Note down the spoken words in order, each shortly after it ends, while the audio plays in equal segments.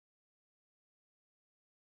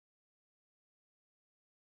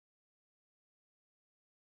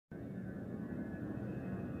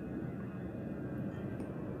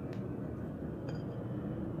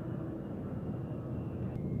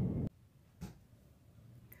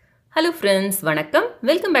Hello friends, வணக்கம்.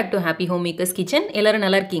 Welcome back to Happy Homemakers Kitchen. எல்லாரும்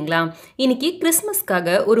நல்லா இருக்கீங்களா? இன்னைக்கு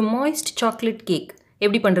கிறிஸ்மஸ்க்காக ஒரு moist chocolate cake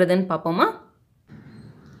எப்படி பண்றதுன்னு பாப்போமா?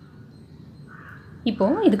 இப்போ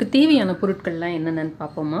இதுக்கு தேவையான பொருட்கள்லாம் என்னென்னன்னு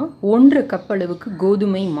பாப்போமா? 1/2 கப் அளவுக்கு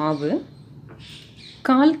கோதுமை மாவு,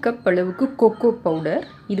 1/4 கப் அளவுக்கு கோகோ பவுடர்,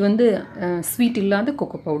 இது வந்து ஸ்வீட் இல்லாத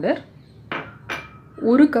கோகோ பவுடர்,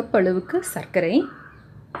 1 கப் அளவுக்கு சர்க்கரை,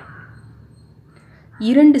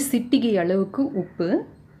 2 சிட்டிகை அளவுக்கு உப்பு,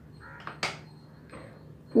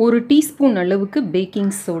 1 டீஸ்பூன் அளவுக்கு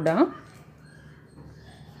பேக்கிங் சோடா,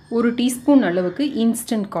 1 டீஸ்பூன் அளவுக்கு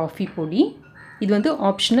இன்ஸ்டன்ட் காஃபி பொடி. இது வந்து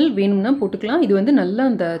ஆப்ஷனல், வேணும்னா போட்டுக்கலாம். இது வந்து நல்லா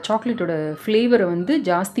அந்த சாக்லேட்டோட ஃப்ளேவரை வந்து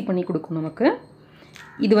ஜாஸ்தி பண்ணி கொடுக்கும் நமக்கு.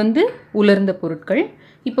 இது வந்து உலர்ந்த பொருட்கள்.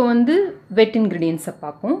 இப்போ வந்து வெட் இன்க்ரீடியன்ஸை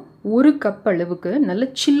பார்ப்போம். 1 கப் அளவுக்கு நல்ல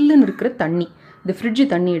சில்லுன்னு இருக்கிற தண்ணி, இந்த ஃப்ரிட்ஜு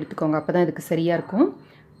தண்ணி எடுத்துக்கோங்க, அப்போ தான் இதுக்கு சரியாக இருக்கும்.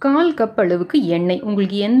 1/4 கப் அளவுக்கு எண்ணெய்,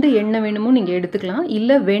 உங்களுக்கு எந்த எண்ணெய் வேணுமோ நீங்கள் எடுத்துக்கலாம்,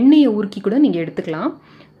 இல்லை வெண்ணெயை உருக்கி கூட நீங்கள் எடுத்துக்கலாம்.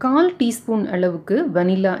 1/4 டீஸ்பூன் அளவுக்கு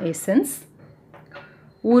வனிலா எசன்ஸ்,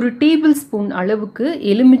 1 டேபிள் ஸ்பூன் அளவுக்கு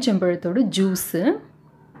எலுமிச்சம்பழத்தோட ஜூஸு.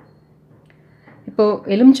 இப்போது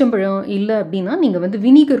எலுமிச்சம்பழம் இல்லை அப்படின்னா நீங்கள் வந்து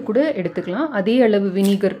வினிகர் கூட எடுத்துக்கலாம், அதே அளவு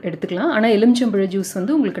வினிகர் எடுத்துக்கலாம். ஆனால் எலுமிச்சம்பழ ஜூஸ்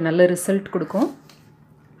வந்து உங்களுக்கு நல்ல ரிசல்ட் கொடுக்கும்.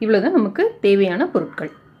 இவ்வளோதான் நமக்கு தேவையான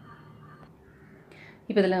பொருட்கள்.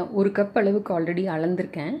 இப்போ இதில் 1 கப் அளவுக்கு ஆல்ரெடி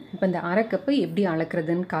அளந்திருக்கேன். இப்போ இந்த 1/2 கப்பை எப்படி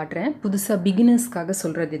அளக்கிறதுன்னு காட்டுறேன். புதுசாக பிகினர்ஸ்க்காக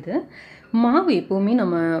சொல்கிறது இது. மாவு எப்போவுமே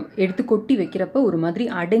நம்ம எடுத்து கொட்டி வைக்கிறப்ப ஒரு மாதிரி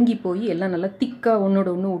அடங்கி போய் எல்லாம் நல்லா திக்காக ஒன்றோட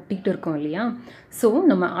ஒன்று ஒட்டிகிட்டு இருக்கோம் இல்லையா? ஸோ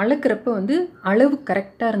நம்ம அளக்கிறப்ப வந்து அளவு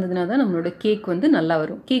கரெக்டாக இருந்ததுனா தான் நம்மளோட கேக் வந்து நல்லா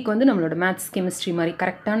வரும். கேக் வந்து நம்மளோட மேத்ஸ் கெமிஸ்ட்ரி மாதிரி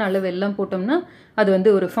கரெக்டான அளவு எல்லாம் போட்டோம்னா அது வந்து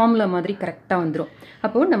ஒரு ஃபார்முலா மாதிரி கரெக்டாக வந்துடும்.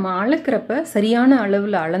 அப்போது நம்ம அளக்கிறப்ப சரியான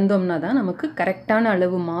அளவில் அளந்தோம்னா தான் நமக்கு கரெக்டான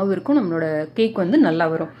அளவு மாவு இருக்கும், நம்மளோட கேக் வந்து நல்லா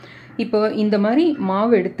வரும். இப்போ இந்த மாதிரி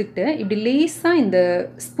மாவு எடுத்துக்கிட்டு இப்படி லேசாக இந்த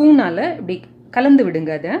ஸ்பூனால் இப்படி கலந்து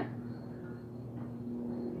விடுங்க. அதை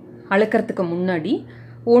அளக்கிறதுக்கு முன்னாடி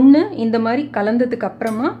ஒன்று இந்த மாதிரி கலந்ததுக்கு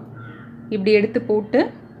அப்புறமா இப்படி எடுத்து போட்டு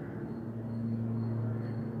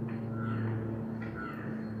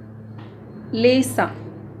லேசாக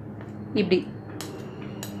இப்படி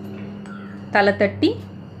தலை தட்டி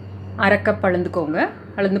 1/2 கப்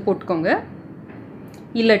அளந்து போட்டுக்கோங்க.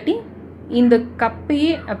 இல்லாட்டி இந்த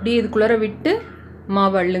கப்பையே அப்படியே இதுக்குள்ளார விட்டு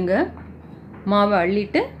மாவு அள்ளுங்க. மாவை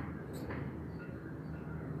அள்ளிட்டு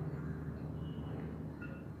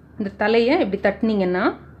இந்த தலையை இப்படி தட்டினீங்கன்னா,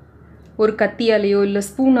 ஒரு கத்தியாலேயோ இல்லை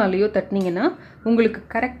ஸ்பூனாலேயோ தட்டினீங்கன்னா உங்களுக்கு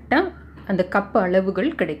கரெக்டாக அந்த கப்பு அளவுகள்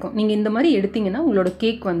கிடைக்கும். நீங்கள் இந்த மாதிரி எடுத்திங்கன்னா உங்களோட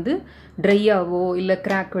கேக் வந்து ட்ரையாவோ இல்லை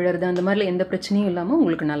கிராக் விழுறது அந்த மாதிரிலாம் எந்த பிரச்சனையும் இல்லாமல்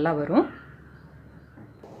உங்களுக்கு நல்லா வரும்.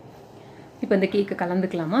 இப்போ இந்த கேக்கை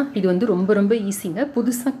கலந்துக்கலாமா? இது வந்து ரொம்ப ரொம்ப ஈஸிங்க.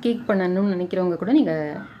 புதுசாக கேக் பண்ணணும்னு நினைக்கிறவங்க கூட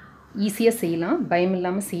நீங்கள் ஈஸியாக செய்யலாம், பயம்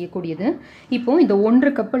இல்லாமல் செய்யக்கூடியது. இப்போது இந்த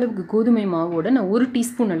 1/2 கப் அளவுக்கு கோதுமை மாவோட நான் 1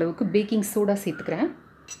 டீஸ்பூன் அளவுக்கு பேக்கிங் சோடா சேர்த்துக்கிறேன்.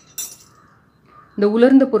 இந்த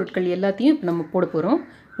உலர்ந்த பொருட்கள் எல்லாத்தையும் இப்போ நம்ம போட போகிறோம்.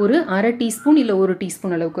 ஒரு 1/2 டீஸ்பூன் இல்லை 1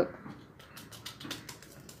 டீஸ்பூன் அளவுக்கு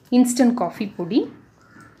இன்ஸ்டன்ட் காஃபி பொடி,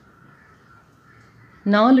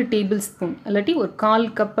 4 டேபிள் ஸ்பூன் இல்லாட்டி ஒரு 1/4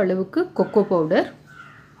 கப் அளவுக்கு கொக்கோ பவுடர்,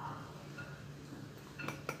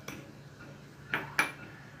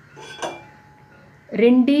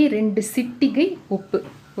 2 சிட்டிகை உப்பு,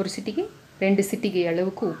 1 சிட்டிகை 2 சிட்டிகை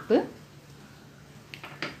அளவுக்கு உப்பு,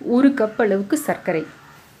 1 கப் அளவுக்கு சர்க்கரை,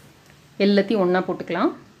 எல்லாத்தையும் ஒன்றா போட்டுக்கலாம்.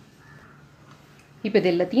 இப்போ இது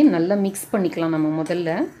எல்லாத்தையும் நல்லா மிக்ஸ் பண்ணிக்கலாம். நம்ம முதல்ல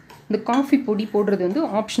இந்த காஃபி பொடி போடுறது வந்து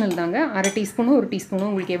ஆப்ஷனல் தாங்க. 1/2 டீஸ்பூனோ 1 டீஸ்பூனோ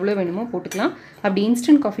உங்களுக்கு எவ்வளோ வேணுமோ போட்டுக்கலாம். அப்படி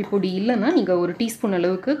இன்ஸ்டன்ட் காஃபி பொடி இல்லைன்னா நீங்கள் 1 டீஸ்பூன்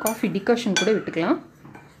அளவுக்கு காஃபி டிகாஷன் கூட விட்டுக்கலாம்.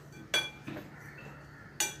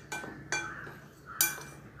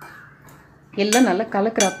 எல்லாம் நல்லா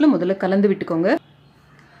கலக்கிறாப்பில் முதல்ல கலந்து விட்டுக்கோங்க.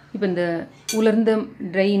 இப்போ இந்த உலர்ந்த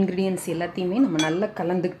ட்ரை இன்க்ரீடியன்ட்ஸ் எல்லாத்தையுமே நம்ம நல்லா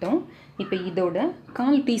கலந்துக்கிட்டோம். இப்போ இதோட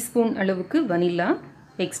 1/4 டீஸ்பூன் அளவுக்கு வனிலா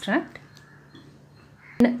எக்ஸ்ட்ராக்ட்,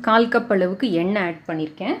 1/4 கப் அளவுக்கு எண்ணெய் ஆட்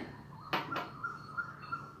பண்ணியிருக்கேன்.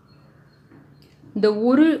 இந்த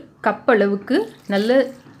 1 கப் அளவுக்கு நல்ல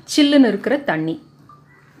சில்லுன்னு இருக்கிற தண்ணி.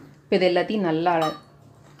 இப்போ இது எல்லாத்தையும் நல்லா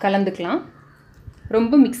கலந்துக்கலாம்.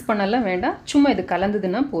 ரொம்ப மிக்ஸ் பண்ணலாம் வேண்டாம், சும்மா இது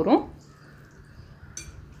கலந்ததுன்னா போகிறோம்.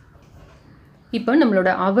 இப்போ நம்மளோட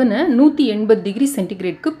அவனை 180 டிகிரி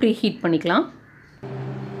சென்டிகிரேட்க்கு ப்ரீ ஹீட் பண்ணிக்கலாம்.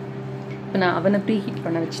 இப்போ நான் அவனை ப்ரீ ஹீட்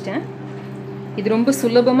பண்ண வச்சுட்டேன். இது ரொம்ப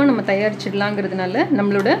சுலபமாக நம்ம தயாரிச்சிடலாங்கிறதுனால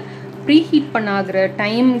நம்மளோட ப்ரீ ஹீட் பண்ண ஆகிற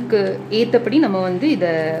டைமுக்கு ஏற்றபடி நம்ம வந்து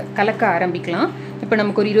இதை கலக்க ஆரம்பிக்கலாம். இப்போ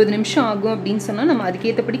நமக்கு ஒரு 20 நிமிஷம் ஆகும் அப்படின்னு சொன்னால் நம்ம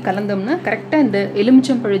அதுக்கேற்றபடி கலந்தோம்னா கரெக்டாக இந்த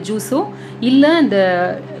எலுமிச்சம்பழ ஜூஸோ இல்லை இந்த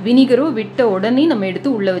வினிகரோ விட்ட உடனே நம்ம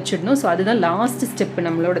எடுத்து உள்ளே வச்சிடணும். ஸோ அதுதான் லாஸ்ட் ஸ்டெப்பு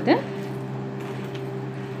நம்மளோடது.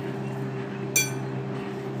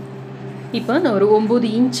 இப்போ நான் ஒரு 9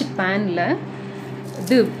 இன்ச் பேனில்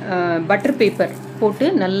இது பட்டர் பேப்பர் போட்டு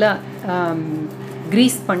நல்லா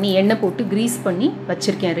க்ரீஸ் பண்ணி எண்ணெய் போட்டு க்ரீஸ் பண்ணி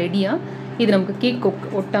வச்சுருக்கேன் ரெடியாக. இது நமக்கு கேக்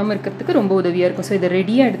ஒட்டாமல் இருக்கிறதுக்கு ரொம்ப உதவியாக இருக்கும். ஸோ இதை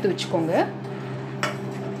ரெடியாக எடுத்து வச்சுக்கோங்க.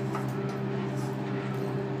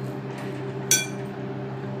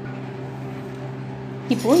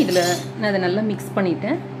 இப்போது இதில் நான் அதை நல்லா மிக்ஸ்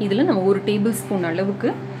பண்ணிட்டேன். இதில் நம்ம 1 டேபிள் ஸ்பூன் அளவுக்கு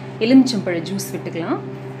எலுமிச்சம்பழ ஜூஸ் விட்டுக்கலாம்.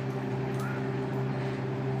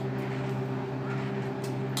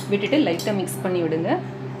 விட்டுட்டு லைட்டாக மிக்ஸ் பண்ணி விடுங்க.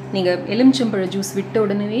 நீங்கள் எலுமிச்சம்பழ ஜூஸ் விட்ட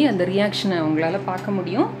உடனே அந்த ரியாக்ஷனை உங்களால் பார்க்க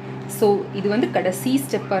முடியும். ஸோ இது வந்து கடைசி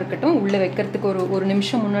ஸ்டெப்பாக இருக்கட்டும். உள்ளே வைக்கிறதுக்கு ஒரு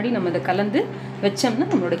நிமிஷம் முன்னாடி நம்ம அதை கலந்து வச்சோம்னா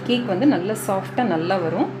நம்மளோட கேக் வந்து நல்லா சாஃப்டாக நல்லா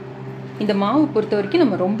வரும். இந்த மாவு பொறுத்த வரைக்கும்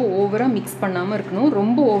நம்ம ரொம்ப ஓவராக மிக்ஸ் பண்ணாமல் இருக்கணும்.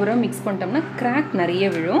 ரொம்ப ஓவராக மிக்ஸ் பண்ணிட்டோம்னா கிராக் நிறைய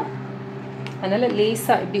விழும். அதனால்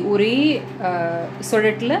லேசாக இப்படி ஒரே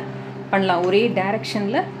சுழட்டில் பண்ணலாம், ஒரே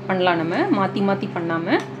டைரெக்ஷனில் பண்ணலாம். நம்ம மாற்றி மாற்றி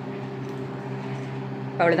பண்ணாமல்.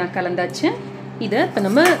 அவ்வளோதான், கலந்தாச்சு. இதை இப்போ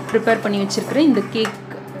நம்ம ப்ரிப்பேர் பண்ணி வச்சுருக்கிற இந்த கேக்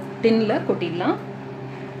டின்னில் கொட்டிடலாம்.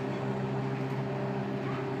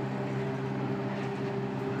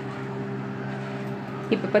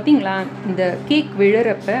 இப்போ பார்த்தீங்களா, இந்த கேக்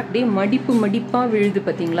விழுறப்ப அப்படியே மடிப்பாக விழுது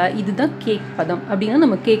பார்த்தீங்களா, இதுதான் கேக் பதம். அப்படின்னா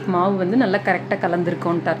நம்ம கேக் மாவு வந்து நல்லா கரெக்டாக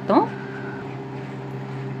கலந்துருக்கோன்ட்டு அர்த்தம்.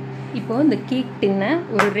 இப்போது இந்த கேக் டின்னை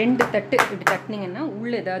ஒரு 2 தட்டு இப்படி தட்டினீங்கன்னா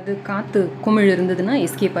உள்ளே ஏதாவது காற்று குமிழ் இருந்ததுன்னா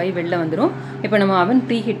எஸ்கேப் ஆகி வெளில வந்துடும். இப்போ நம்ம அவன்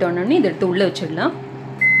ப்ரீ ஹீட் ஆனோடனே இதை எடுத்து உள்ளே வச்சிடலாம்.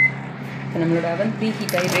 இப்போ நம்மளோட அவன் ப்ரீ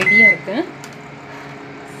ஹீட் ஆகி ரெடியாக இருக்கு.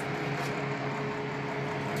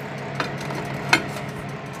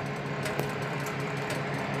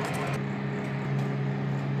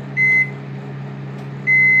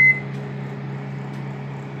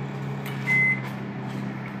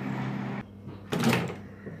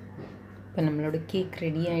 இப்போ நம்மளோட கேக்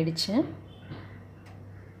ரெடி ஆகிடுச்சு.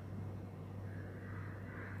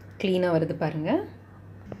 க்ளீனாக வருது பாருங்கள்.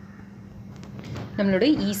 நம்மளோட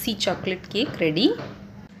ஈஸி சாக்லேட் கேக் ரெடி.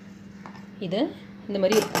 இதை இந்த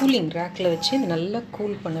மாதிரி ஒரு கூலிங் ரேக்கில் வச்சு இது நல்லா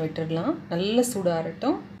கூல் பண்ண விட்டுடலாம். நல்லா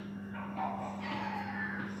சூடாகட்டும்.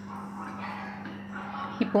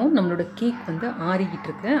 இப்போது நம்மளோட கேக் வந்து ஆறிக்கிட்டு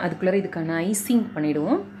இருக்கு. அதுக்குள்ளே இதுக்கான ஐசிங்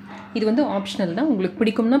பண்ணிவிடுவோம். இது வந்து ஆப்ஷனல் தான். உங்களுக்கு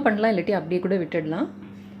பிடிக்கும்னா பண்ணலாம், இல்லாட்டி அப்படியே கூட விட்டுடலாம்.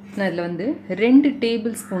 நான் இதில் வந்து 2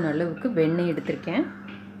 டேபிள் ஸ்பூன் அளவுக்கு வெண்ணெய் எடுத்திருக்கேன்.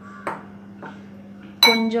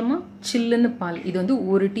 கொஞ்சமாக சில்லுன்னு பால். இது வந்து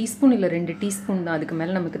 1 டீஸ்பூன் இல்லை 2 டீஸ்பூன் தான், அதுக்கு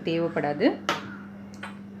மேலே நமக்கு தேவைப்படாது.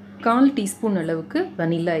 1/4 டீஸ்பூன் அளவுக்கு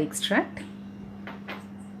வனிலா எக்ஸ்ட்ராக்ட்.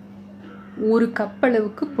 1 கப்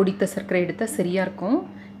அளவுக்கு பொடித்த சர்க்கரை எடுத்தால் சரியாக இருக்கும்.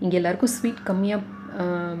 இங்கே எல்லாருக்கும் ஸ்வீட் கம்மியாக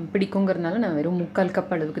பிடிக்குங்கிறதுனால நான் வெறும் 3/4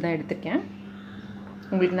 கப் அளவுக்கு தான் எடுத்திருக்கேன்.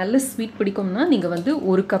 உங்களுக்கு நல்ல ஸ்வீட் பிடிக்கும்னா நீங்கள் வந்து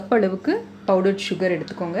 1 கப் அளவுக்கு பவுடர்ட் சுகர்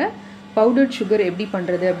எடுத்துக்கோங்க. பவுடர்ட் சுகர் எப்படி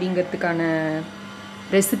பண்ணுறது அப்படிங்கிறதுக்கான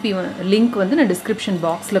ரெசிபி லிங்க் வந்து நான் டிஸ்கிரிப்ஷன்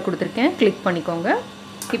பாக்ஸில் கொடுத்துருக்கேன், கிளிக் பண்ணிக்கோங்க.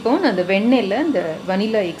 இப்போது நான் அந்த வெண்ணெயில் இந்த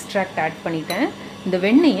வனிலா எக்ஸ்ட்ராக்ட் ஆட் பண்ணிட்டேன். இந்த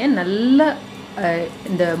வெண்ணெயை நல்லா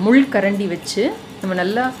இந்த முள் கரண்டி வச்சு நம்ம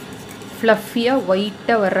நல்லா ஃப்ளஃபியாக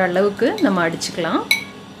ஒயிட்டாக வர்ற அளவுக்கு நம்ம அடிச்சுக்கலாம்.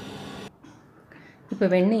 இப்போ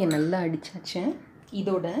வெண்ணெயை நல்லா அடித்தாச்சு.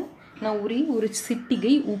 இதோட நான் ஒரே ஒரு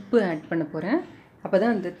சிட்டிகை உப்பு ஆட் பண்ண போகிறேன். அப்போ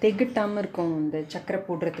தான் அந்த திகட்டாமல் இருக்கும் இந்த சர்க்கரை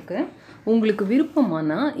போடுறதுக்கு. உங்களுக்கு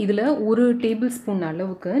விருப்பமானால் இதில் 1 டேபிள் ஸ்பூன்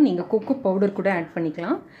அளவுக்கு நீங்கள் கொக்கோ பவுடர் கூட ஆட்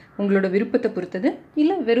பண்ணிக்கலாம், உங்களோட விருப்பத்தை பொறுத்தது.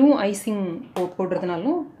 இல்லை வெறும் ஐசிங்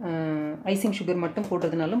போடுறதுனாலும், ஐசிங் சுகர் மட்டும்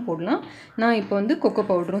போடுறதுனாலும் போடலாம். நான் இப்போ வந்து கொக்கோ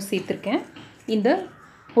பவுடரும் சேர்த்துருக்கேன். இந்த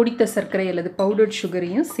பொடித்த சர்க்கரை அல்லது பவுடர்ட்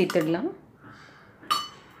சுகரையும் சேர்த்துடலாம்.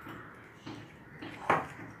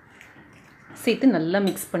 சேர்த்து நல்லா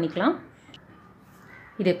மிக்ஸ் பண்ணிக்கலாம்.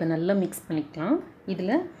 இதை இப்போ நல்லா மிக்ஸ் பண்ணிக்கலாம்.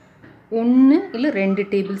 இதில் 1 இல்லை 2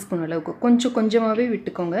 டேபிள் ஸ்பூன் அளவுக்கு கொஞ்சம் கொஞ்சமாகவே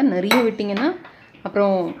விட்டுக்கோங்க. நிறைய விட்டிங்கன்னா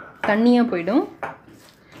அப்புறம் தண்ணியாக போயிடும்.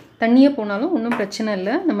 தண்ணியாக போனாலும் ஒன்றும் பிரச்சனை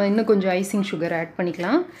இல்லை, நம்ம இன்னும் கொஞ்சம் ஐசிங் சுகர் ஆட்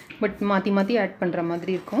பண்ணிக்கலாம். பட் மாற்றி மாற்றி ஆட் பண்ணுற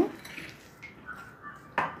மாதிரி இருக்கும்.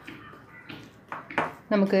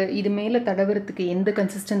 நமக்கு இது மேலே தடவுறதுக்கு எந்த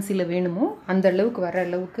கன்சிஸ்டன்சியில் வேணுமோ அந்த அளவுக்கு வர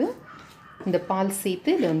அளவுக்கு இந்த பால்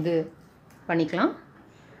சேர்த்து இதை வந்து பண்ணிக்கலாம்.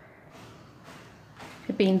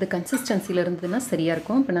 இப்போ இந்த கன்சிஸ்டன்சியில் இருந்ததுன்னா சரியாக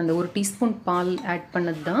இருக்கும். இப்போ நான் அந்த 1 டீஸ்பூன் பால் ஆட்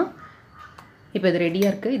பண்ணது தான். இப்போ இது ரெடியாக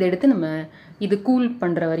இருக்குது. இதை எடுத்து நம்ம இது கூல்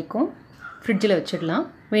பண்ணுற வரைக்கும் ஃப்ரிட்ஜில் வச்சிடலாம்.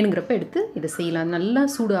 வேணுங்கிறப்ப எடுத்து இதை செய்யலாம். நல்லா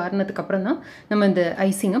சூடு ஆறுனதுக்கப்புறம் தான் நம்ம இந்த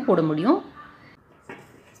ஐசிங்கை போட முடியும்.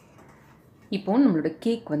 இப்போது நம்மளோட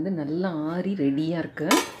கேக் வந்து நல்லா ஆறி ரெடியாக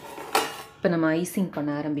இருக்குது. இப்போ நம்ம ஐசிங்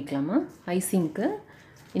பண்ண ஆரம்பிக்கலாமா? ஐசிங்க்கு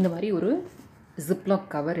இந்த மாதிரி ஒரு ஜிப்லாக்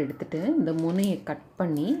கவர் எடுத்துகிட்டு இந்த முனையை கட்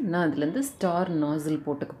பண்ணி நான் அதுலேருந்து ஸ்டார் நாசில்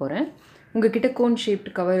போட்டுக்க போகிறேன். உங்கள்கிட்ட கோன்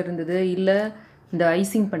ஷேப்டு கவர் இருந்தது, இல்லை இந்த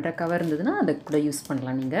ஐசிங் பண்ணுற கவர் இருந்ததுன்னா அதை கூட யூஸ்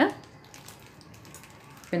பண்ணலாம் நீங்கள்.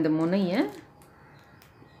 இந்த முனையை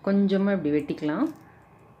கொஞ்சமாக இப்படி வெட்டிக்கலாம்.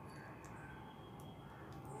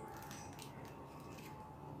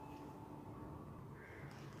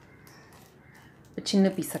 சின்ன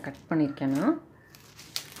பீஸாக கட் பண்ணியிருக்கேன். நான்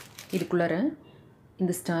இதுக்குள்ளார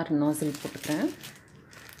இந்த ஸ்டார் நாசில் போட்டுக்கிறேன்.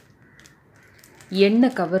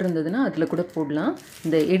 எண்ணெய் கவர் இருந்ததுன்னா அதில் கூட போடலாம்.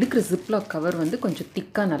 இந்த எடுக்கிற ஜிப்லாக் கவர் வந்து கொஞ்சம்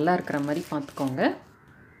திக்காக நல்லா இருக்கிற மாதிரி பார்த்துக்கோங்க.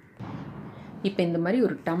 இப்போ இந்த மாதிரி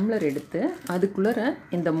ஒரு டம்ளர் எடுத்து அதுக்குள்ளார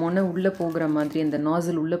இந்த மொனை உள்ளே போகிற மாதிரி, இந்த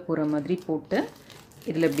நாசில் உள்ளே போகிற மாதிரி போட்டு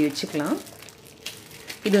இதில் இப்படி வச்சுக்கலாம்.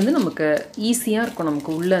 இது வந்து நமக்கு ஈஸியாக இருக்கும்,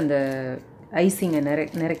 நமக்கு உள்ளே அந்த ஐசிங்கை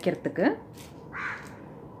நிறைக்கிறதுக்கு.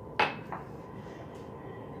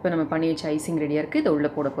 இப்போ நம்ம பண்ணி வச்ச ஐசிங் ரெடியாக இருக்குது. இதை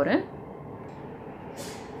உள்ளே போட போகிறேன்.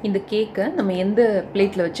 இந்த கேக்கை நம்ம எந்த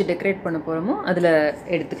பிளேட்டில் வச்சு டெக்கரேட் பண்ண போகிறோமோ அதில்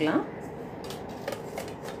எடுத்துக்கலாம்.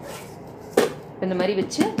 இந்த மாதிரி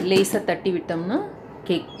வச்சு லேசாக தட்டி விட்டோம்னா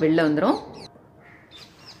கேக் வெளில வந்துடும்.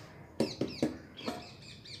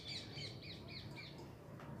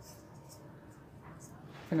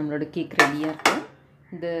 இப்போ நம்மளோட கேக் ரெடியாக இருக்குது.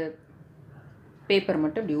 இந்த பேப்பர்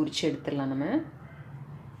மட்டும் இப்படி உரிச்சு எடுத்துடலாம். நம்ம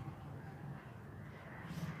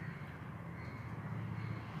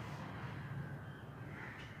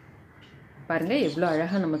பாருங்கள் எவ்வளோ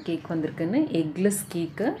அழகாக நம்ம கேக் வந்திருக்குன்னு. எக்லெஸ்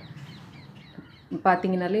கேக்கு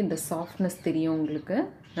பார்த்தீங்கனாலே இந்த சாஃப்ட்னஸ் தெரியும் உங்களுக்கு.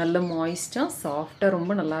 நல்ல மாய்ஸ்டாக சாஃப்டாக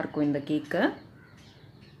ரொம்ப நல்லாயிருக்கும் இந்த கேக்கு.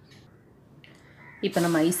 இப்போ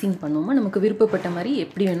நம்ம ஐசிங் பண்ணுவோமா, நமக்கு விருப்பப்பட்ட மாதிரி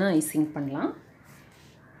எப்படி வேணால் ஐசிங் பண்ணலாம்.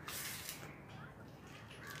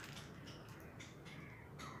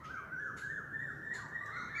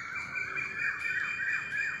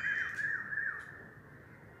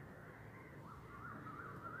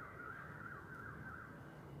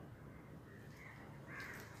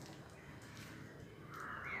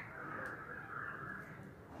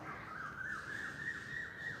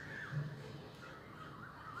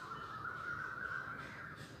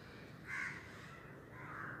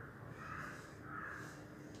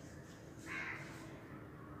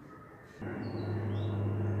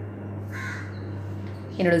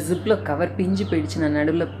 என்னோடய ஜிப்பில் கவர் பிஞ்சு போயிடுச்சு. நான்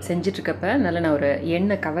நடுவில் செஞ்சிட்ருக்கப்ப அதனால் நான் ஒரு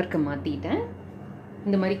எண்ணெய் கவருக்கு மாற்றிட்டேன்.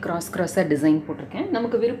 இந்த மாதிரி கிராஸாக டிசைன் போட்டிருக்கேன்.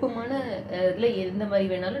 நமக்கு விருப்பமான இதில் எந்த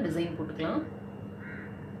மாதிரி வேணாலும் டிசைன் போட்டுக்கலாம்.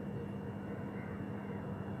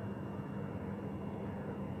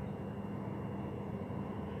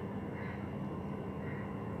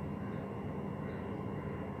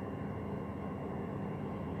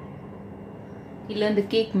 இல்லை இந்த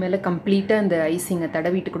கேக் மேலே கம்ப்ளீட்டாக இந்த ஐசிங்கை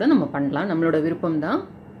தடவிட்டு கூட நம்ம பண்ணலாம். நம்மளோட விருப்பம் தான்.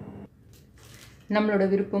 நம்மளோட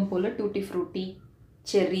விருப்பம் போல் டூட்டி ஃப்ரூட்டி,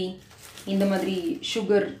 செர்ரி, இந்த மாதிரி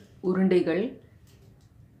சுகர் உருண்டைகள்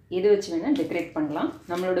எது வச்சு வேணால் டெக்கரேட் பண்ணலாம்.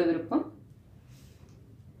 நம்மளோட விருப்பம்.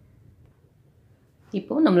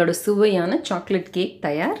 இப்போது நம்மளோட சுவையான சாக்லேட் கேக்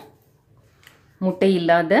தயார். முட்டை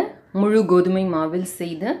இல்லாத முழு கோதுமை மாவில்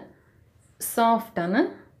செய்த சாஃப்டான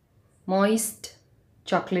மாய்ஸ்ட்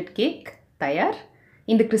சாக்லேட் கேக் தயார்.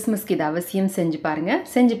 இந்த கிறிஸ்மஸ்க்கு இதை அவசியம் செஞ்சு பாருங்கள்.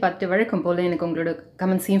 செஞ்சு பார்த்துட்டு வழக்கம் போல் எனக்கு உங்களோட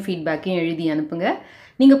கமெண்ட்ஸையும் ஃபீட்பேக்கையும் எழுதி அனுப்புங்க.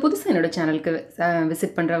 நீங்கள் புதுசாக என்னோடய சேனலுக்கு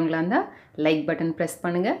விசிட் பண்ணுறவங்களா இருந்தால் லைக் பட்டன் ப்ரெஸ்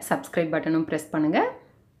பண்ணுங்கள், சப்ஸ்கிரைப் பட்டனும் ப்ரெஸ் பண்ணுங்கள்.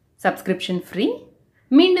 Subscription free.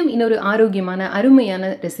 மீண்டும் இன்னொரு ஆரோக்கியமான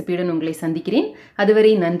அருமையான ரெசிபியுடன் உங்களை சந்திக்கிறேன்.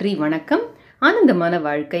 அதுவரை நன்றி, வணக்கம். ஆனந்தமான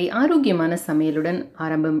வாழ்க்கை ஆரோக்கியமான சமையலுடன்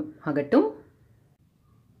ஆரம்பம் ஆகட்டும்.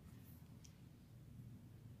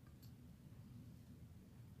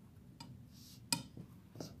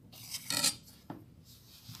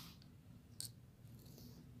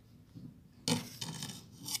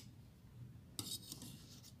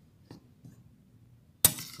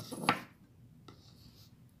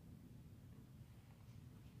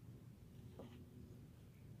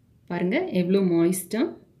 பாருங்கள் எவ்வளோ மாய்ஸ்டாக,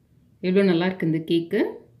 எவ்வளோ நல்லாயிருக்கு இந்த கேக்கு.